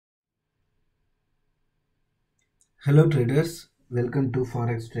Hello traders, welcome to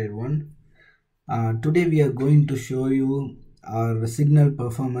Forex Trade 1. Today we are going to show you our signal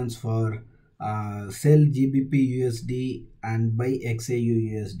performance for sell GBP USD and buy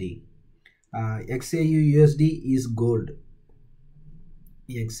XAU USD. XAU USD is gold.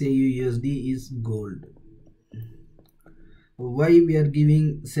 XAU USD is gold. Why we are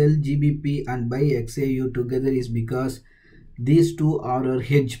giving sell GBP and buy XAU together is because these two are our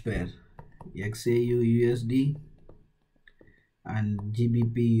hedge pair. XAU USD and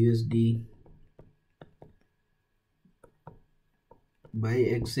GBP USD buy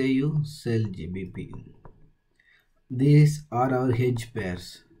XAU, sell GBP. These are our hedge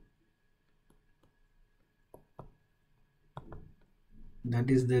pairs.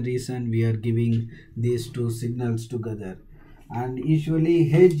 That is the reason we are giving these two signals together. And usually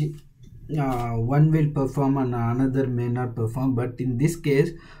hedge, one will perform and another may not perform, but in this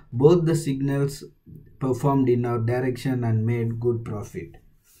case both the signals performed in our direction and made good profit.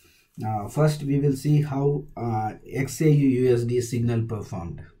 First we will see how XAU USD signal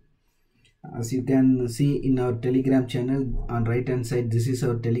performed. As you can see in our Telegram channel on right hand side, this is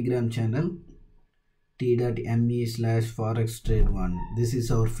our Telegram channel, t.me/forextrade1. This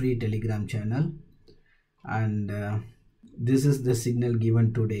is our free Telegram channel, and this is the signal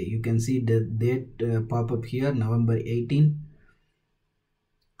given today. You can see the date pop up here, November 18,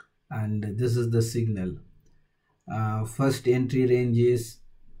 and this is the signal. First entry range is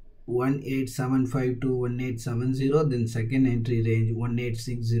 1875 to 1870, then second entry range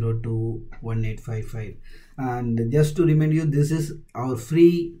 1860 to 1855. And just to remind you, this is our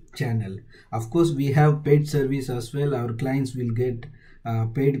free channel. Of course we have paid service as well. Our clients will get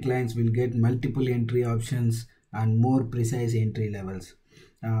paid clients will get multiple entry options and more precise entry levels.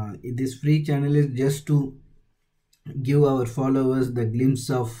 This free channel is just to give our followers the glimpse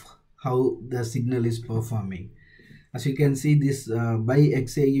of how the signal is performing. As you can see, this buy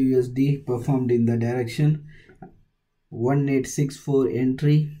XAU USD performed in the direction 1864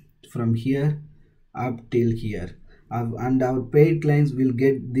 entry from here up till here, and our paid clients will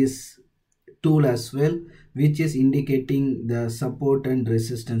get this tool as well, which is indicating the support and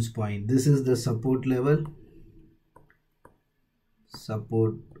resistance point. This is the support level,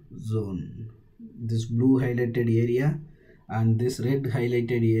 support zone, this blue highlighted area, and this red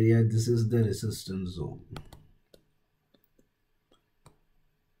highlighted area, this is the resistance zone.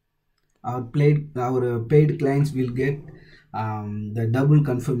 Our paid clients will get the double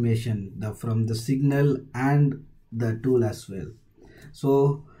confirmation from the signal and the tool as well.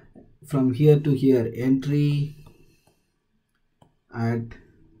 So from here to here, entry at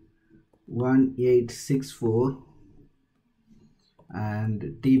 1864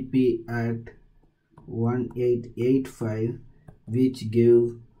 and TP at 1885, which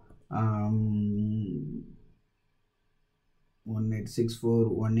give 1864,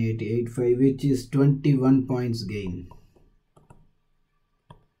 1885, which is 21 points gain.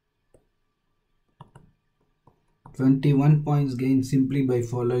 21 points gain simply by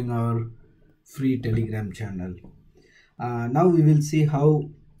following our free Telegram channel. Now we will see how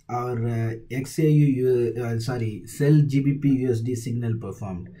our sell GBP USD signal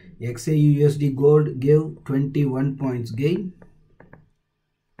performed. XAU USD gold gave 21 points gain.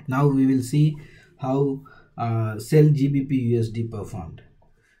 Now we will see how sell GBP USD performed.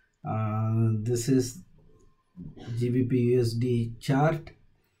 This is GBP USD chart,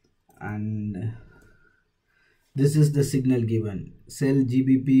 and this is the signal given. Sell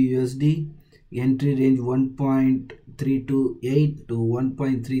GBP USD, entry range 1.328 to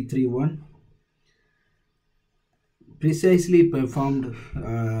 1.331. Precisely performed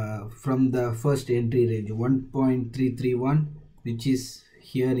from the first entry range 1.331, which is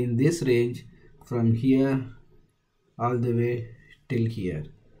here in this range, from here all the way till here.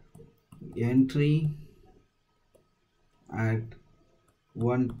 Entry at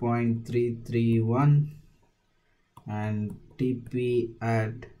 1.331 and TP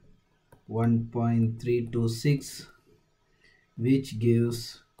at 1.326, which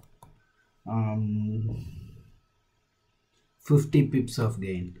gives 50 pips of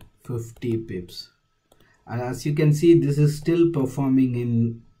gain. 50 pips. And as you can see, this is still performing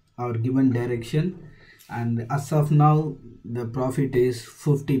in our given direction, and as of now the profit is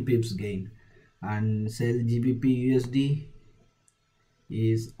 50 pips gain, and sell GBP USD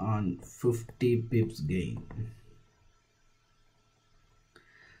is on 50 pips gain.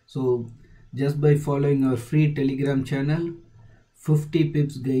 So just by following our free Telegram channel, 50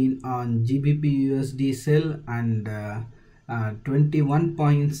 pips gain on GBP USD sell, and 21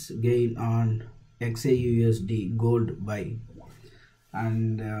 points gain on XAU USD gold buy.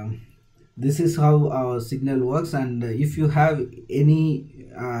 And This is how our signal works. And if you have any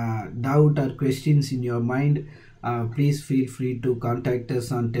doubt or questions in your mind, please feel free to contact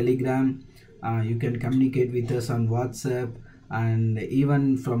us on Telegram. You can communicate with us on WhatsApp, and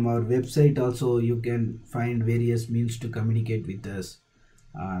even from our website also you can find various means to communicate with us.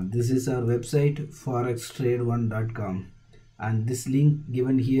 This is our website, forextrade1.com, and this link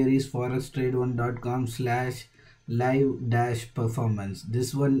given here is forextrade1.com/live-performance.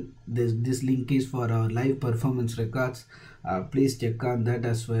 This link is for our live performance records. Please check on that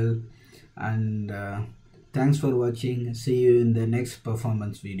as well. And thanks for watching. See you in the next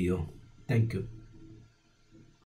performance video. Thank you.